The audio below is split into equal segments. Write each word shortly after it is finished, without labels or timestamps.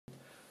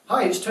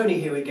Hi, it's Tony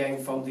here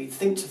again from the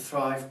Think to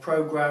Thrive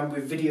programme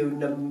with video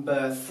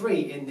number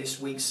 3 in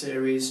this week's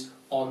series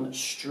on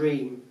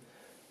stream.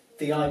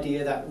 The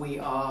idea that we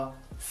are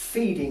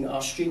feeding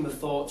our stream of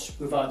thoughts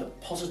with either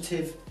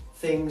positive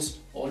things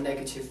or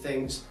negative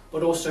things,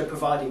 but also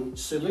providing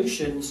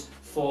solutions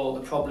for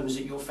the problems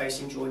that you're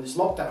facing during this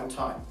lockdown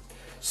time.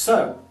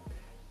 So,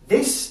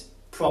 this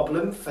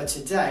problem for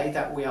today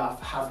that we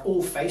have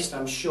all faced,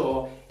 I'm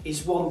sure,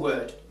 is one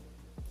word: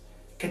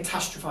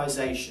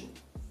 catastrophization.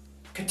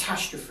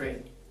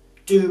 Catastrophe,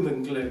 doom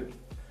and gloom,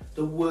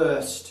 the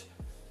worst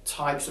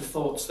types of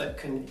thoughts that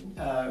can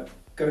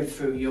go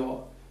through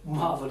your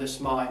marvellous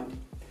mind.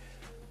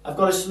 I've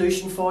got a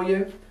solution for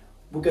you.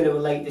 We're going to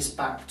relate this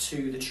back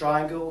to the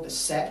triangle, the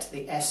set,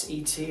 the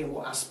S-E-T, and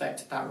what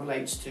aspect that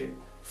relates to.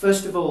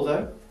 First of all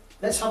though,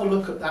 let's have a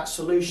look at that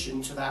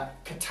solution to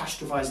that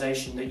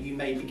catastrophization that you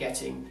may be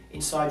getting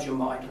inside your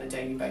mind on a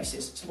daily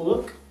basis. Let's have a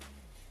look.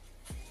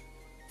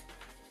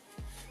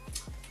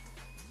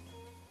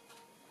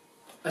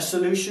 A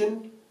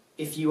solution,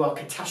 if you are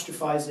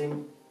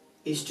catastrophizing,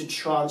 is to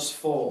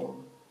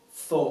transform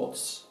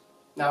thoughts.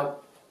 Now,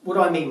 what do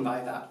I mean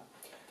by that?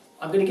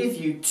 I'm going to give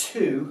you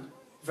 2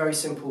 very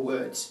simple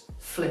words.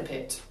 Flip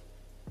it.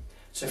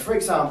 So for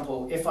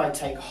example, if I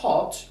take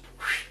hot,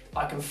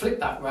 I can flip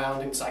that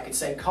round and I could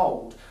say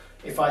cold.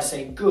 If I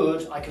say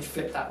good, I could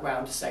flip that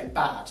round to say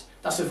bad.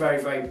 That's a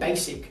very, very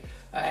basic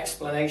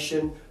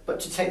explanation, but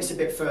to take this a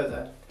bit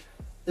further,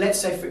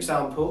 let's say for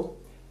example,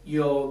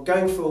 you're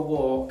going for a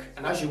walk,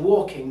 and as you're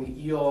walking,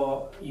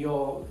 you're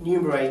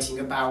enumerating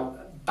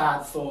about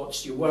bad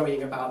thoughts, you're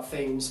worrying about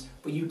things,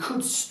 but you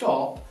could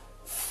stop,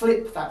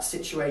 flip that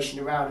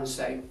situation around and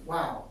say,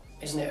 wow,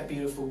 isn't it a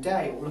beautiful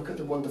day? Or look at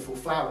the wonderful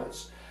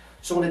flowers.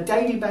 So on a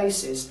daily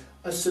basis,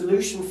 a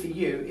solution for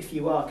you, if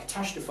you are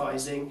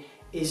catastrophizing,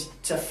 is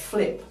to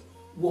flip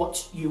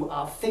what you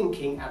are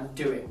thinking and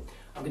doing.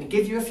 I'm going to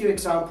give you a few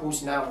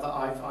examples now that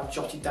I've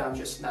jotted down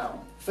just now.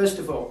 First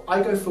of all,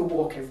 I go for a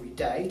walk every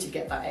day to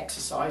get that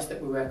exercise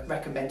that we're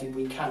recommending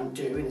we can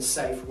do in a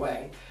safe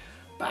way.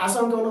 But as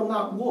I'm going on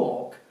that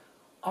walk,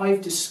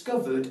 I've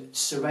discovered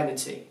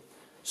serenity.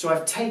 So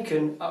I've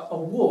taken a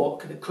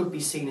walk that could be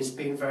seen as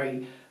being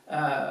very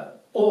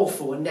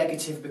awful and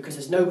negative because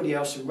there's nobody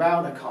else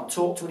around, I can't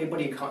talk to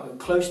anybody, I can't go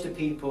close to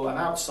people, I'm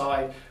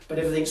outside, but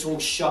everything's all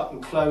shut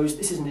and closed,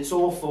 it's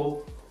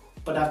awful.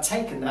 But I've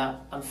taken that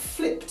and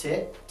flipped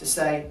it to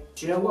say,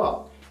 do you know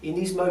what? In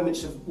these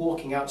moments of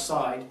walking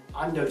outside,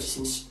 I'm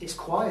noticing it's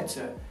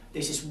quieter.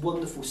 There's this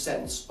wonderful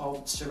sense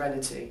of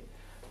serenity.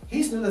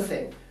 Here's another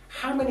thing.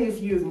 How many of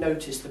you have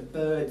noticed the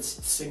birds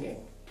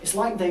singing? It's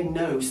like they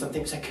know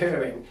something's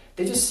occurring.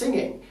 They're just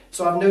singing.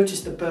 So I've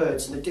noticed the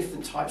birds and the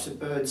different types of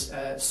birds'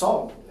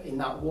 song in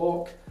that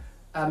walk,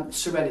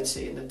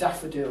 serenity and the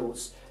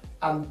daffodils,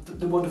 and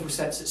the wonderful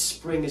sense that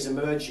spring is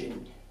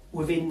emerging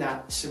within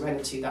that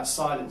serenity, that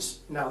silence,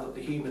 now that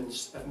the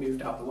humans have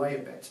moved out of the way a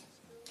bit.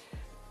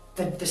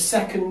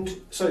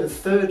 The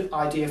third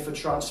idea for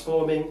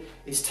transforming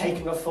is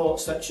taking a thought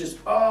such as,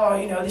 oh,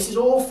 you know, this is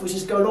awful, this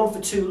is going on for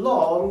too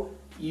long.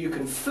 You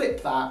can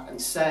flip that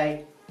and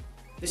say,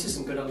 this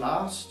isn't going to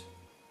last.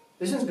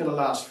 This isn't going to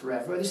last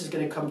forever. This is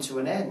going to come to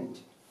an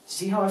end.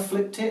 See how I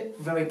flipped it?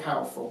 Very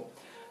powerful.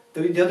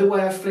 The other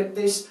way I flipped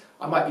this,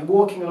 I might be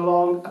walking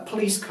along, a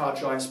police car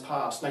drives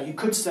past. Now you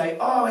could say,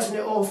 oh, isn't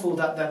it awful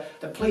that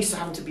the police are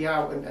having to be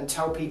out and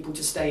tell people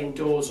to stay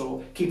indoors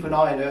or keep an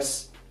eye on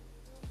us.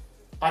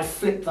 I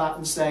flip that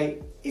and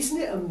say, isn't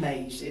it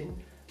amazing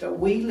that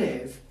we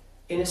live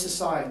in a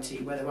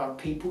society where there are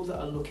people that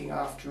are looking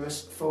after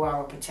us for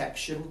our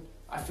protection?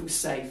 I feel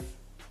safe.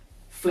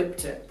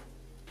 Flipped it.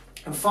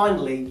 And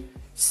finally,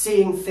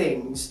 seeing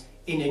things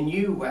in a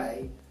new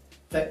way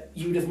that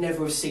you'd have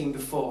never seen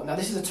before. Now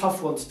this is a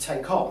tough one to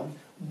take on,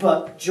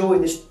 but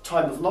during this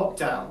time of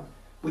lockdown,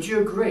 would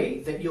you agree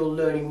that you're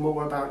learning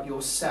more about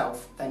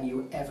yourself than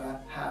you ever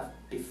have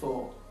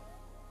before?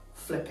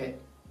 Flip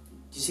it.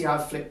 Do you see how I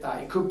flipped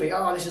that? It could be,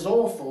 oh, this is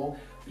awful.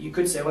 But you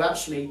could say, well,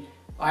 actually,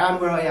 I am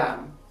where I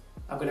am.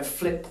 I'm going to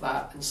flip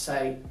that and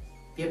say,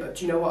 yeah, but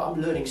do you know what?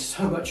 I'm learning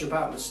so much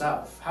about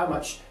myself. How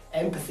much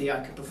empathy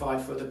I can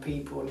provide for other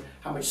people and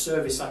how much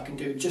service I can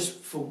do just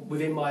for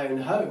within my own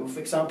home.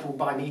 For example,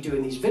 by me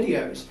doing these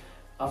videos,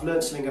 I've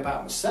learned something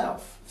about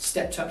myself,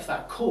 stepped up to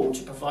that call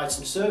to provide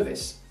some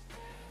service.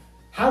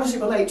 How does it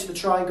relate to the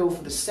triangle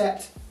for the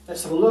set?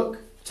 Let's have a look.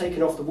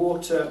 Taking off the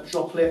water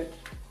droplet.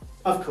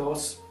 Of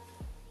course,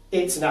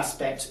 it's an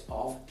aspect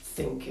of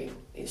thinking.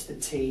 It's the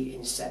T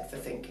in set for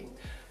thinking.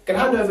 I'm going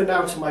to hand over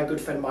now to my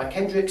good friend Mike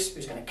Hendricks,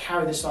 who's going to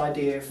carry this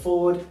idea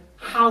forward.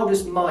 How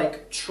does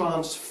Mike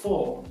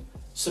transform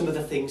some of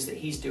the things that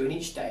he's doing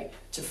each day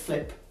to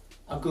flip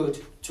a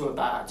good to a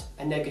bad,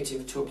 a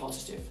negative to a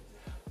positive?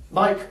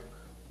 Mike,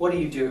 what do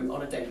you do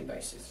on a daily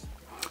basis?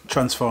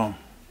 Transform.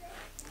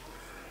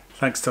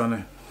 Thanks,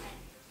 Tony.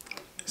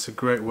 It's a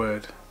great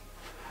word.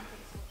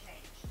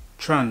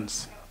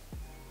 Trans.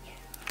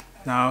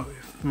 Now,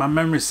 if my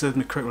memory serves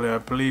me correctly, I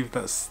believe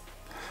that's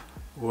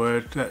a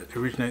word that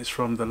originates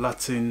from the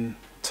Latin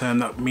term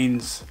that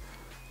means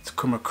to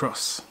come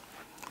across,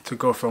 to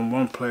go from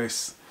one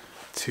place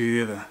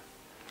to the other.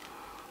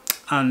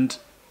 And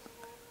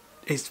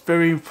it's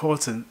very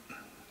important,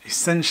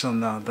 essential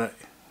now that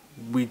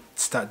we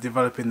start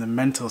developing the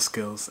mental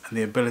skills and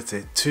the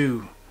ability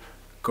to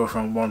go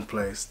from one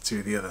place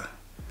to the other.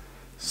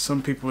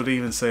 Some people would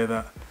even say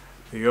that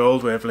the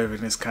old way of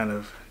living is kind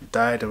of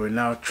died and we're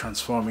now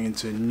transforming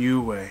into a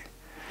new way.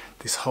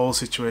 This whole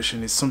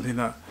situation is something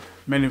that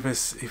many of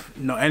us, if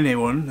not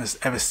anyone, has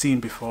ever seen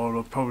before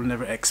or probably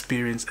never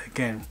experienced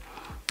again.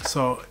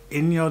 So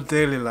in your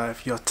daily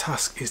life, your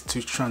task is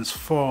to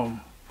transform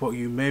what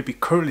you may be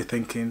currently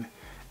thinking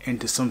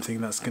into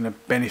something that's going to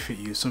benefit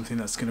you, something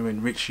that's going to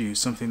enrich you,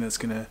 something that's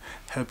going to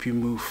help you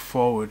move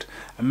forward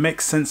and make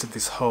sense of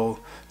this whole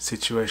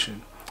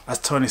situation. As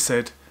Tony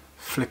said,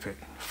 flip it.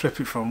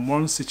 Flip it from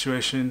one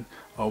situation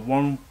or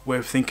one way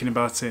of thinking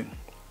about it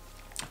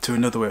to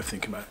another way of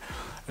thinking about it.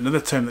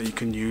 Another term that you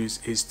can use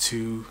is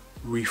to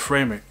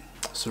reframe it.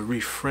 So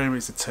reframe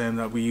is a term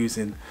that we use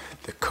in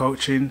the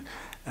coaching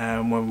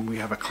when we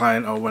have a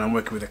client or when I'm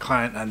working with a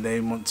client and they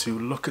want to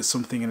look at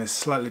something in a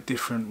slightly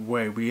different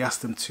way. We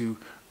ask them to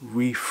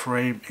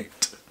reframe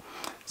it.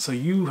 So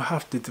you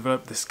have to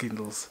develop the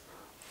skills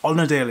on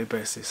a daily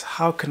basis.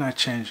 How can I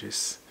change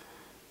this?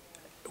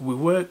 We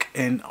work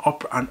in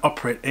and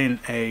operate in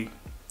a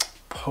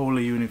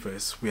polar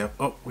universe. We have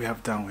up, we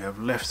have down, we have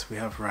left, we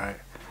have right.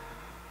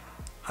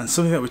 And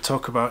something that we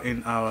talk about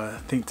in our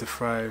Think to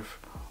Thrive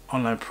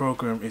online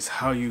program is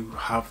how you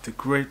have the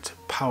great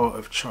power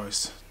of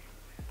choice.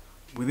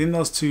 Within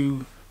those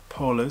two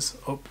polars,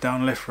 up,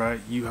 down, left, right,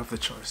 you have the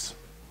choice.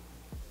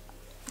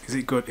 Is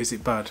it good? Is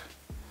it bad?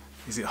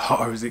 Is it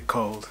hot or is it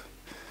cold?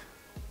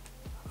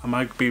 Am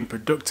I being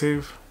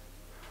productive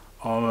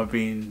or am I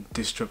being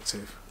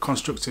destructive?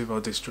 Constructive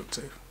or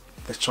destructive?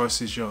 The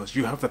choice is yours.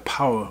 You have the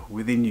power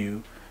within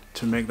you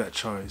to make that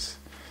choice.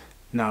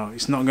 Now,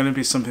 it's not going to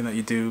be something that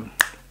you do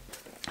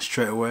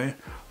straight away,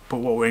 but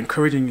what we're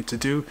encouraging you to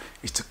do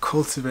is to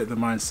cultivate the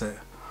mindset,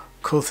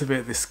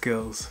 cultivate the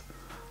skills,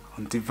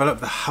 and develop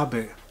the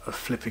habit of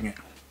flipping it.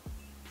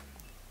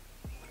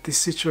 This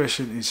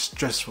situation is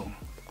stressful,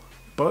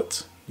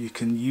 but you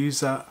can use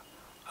that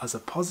as a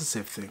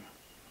positive thing.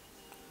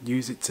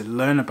 Use it to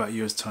learn about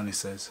you, as Tony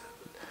says.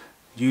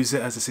 Use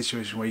it as a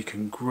situation where you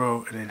can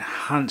grow and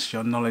enhance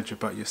your knowledge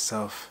about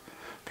yourself,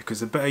 because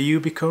the better you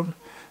become,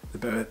 the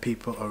better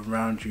people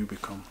around you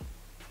become.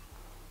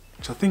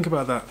 So think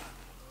about that.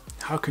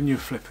 How can you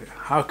flip it?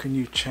 How can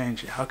you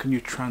change it? How can you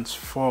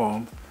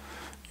transform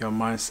your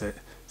mindset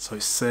so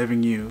it's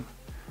serving you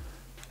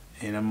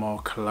in a more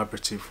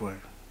collaborative way?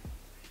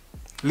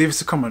 Leave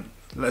us a comment.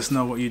 Let us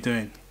know what you're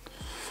doing.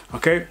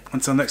 Okay,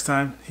 until next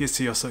time, here's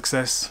to your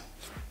success.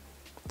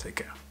 Take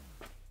care.